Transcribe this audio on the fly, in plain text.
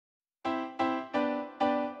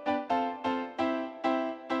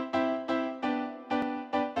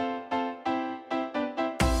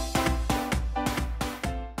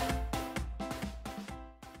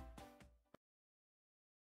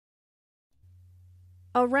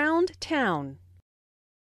Around town.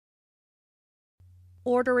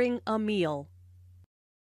 Ordering a meal.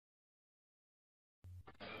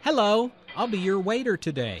 Hello, I'll be your waiter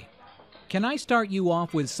today. Can I start you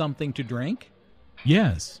off with something to drink?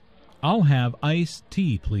 Yes. I'll have iced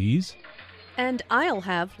tea, please. And I'll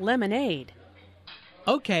have lemonade.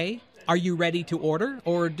 Okay, are you ready to order,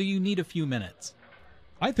 or do you need a few minutes?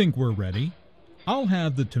 I think we're ready. I'll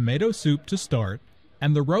have the tomato soup to start,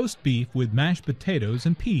 and the roast beef with mashed potatoes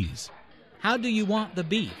and peas. How do you want the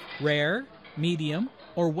beef? Rare, medium,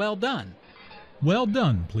 or well done? Well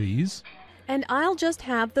done, please. And I'll just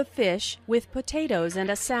have the fish with potatoes and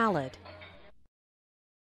a salad.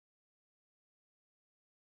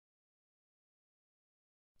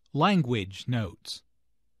 Language notes.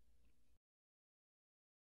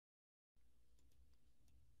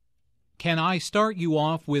 Can I start you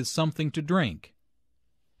off with something to drink?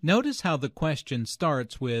 Notice how the question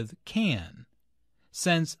starts with can.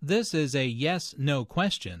 Since this is a yes-no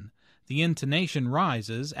question, the intonation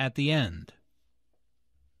rises at the end.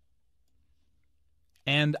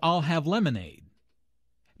 And I'll have lemonade.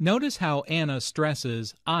 Notice how Anna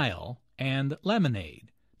stresses I'll and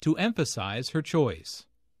lemonade to emphasize her choice.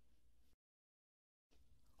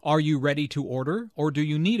 Are you ready to order, or do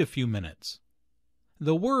you need a few minutes?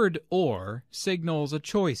 The word or signals a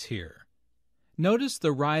choice here. Notice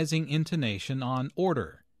the rising intonation on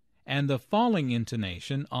order and the falling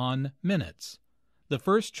intonation on minutes. The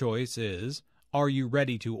first choice is, are you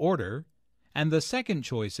ready to order? And the second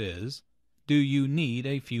choice is, do you need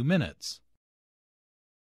a few minutes?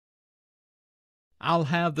 I'll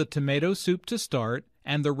have the tomato soup to start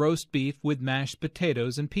and the roast beef with mashed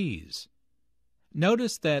potatoes and peas.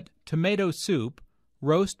 Notice that tomato soup,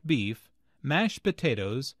 roast beef, mashed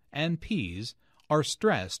potatoes, and peas are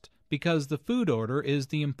stressed because the food order is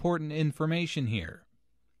the important information here.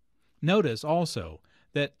 Notice also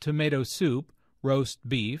that tomato soup, roast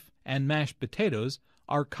beef, and mashed potatoes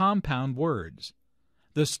are compound words.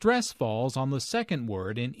 The stress falls on the second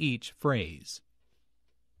word in each phrase.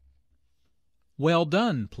 Well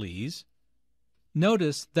done, please.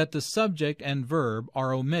 Notice that the subject and verb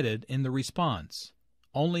are omitted in the response.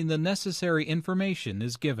 Only the necessary information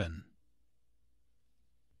is given.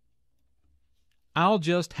 I'll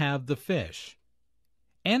just have the fish.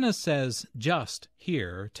 Anna says just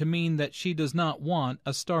here to mean that she does not want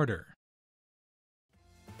a starter.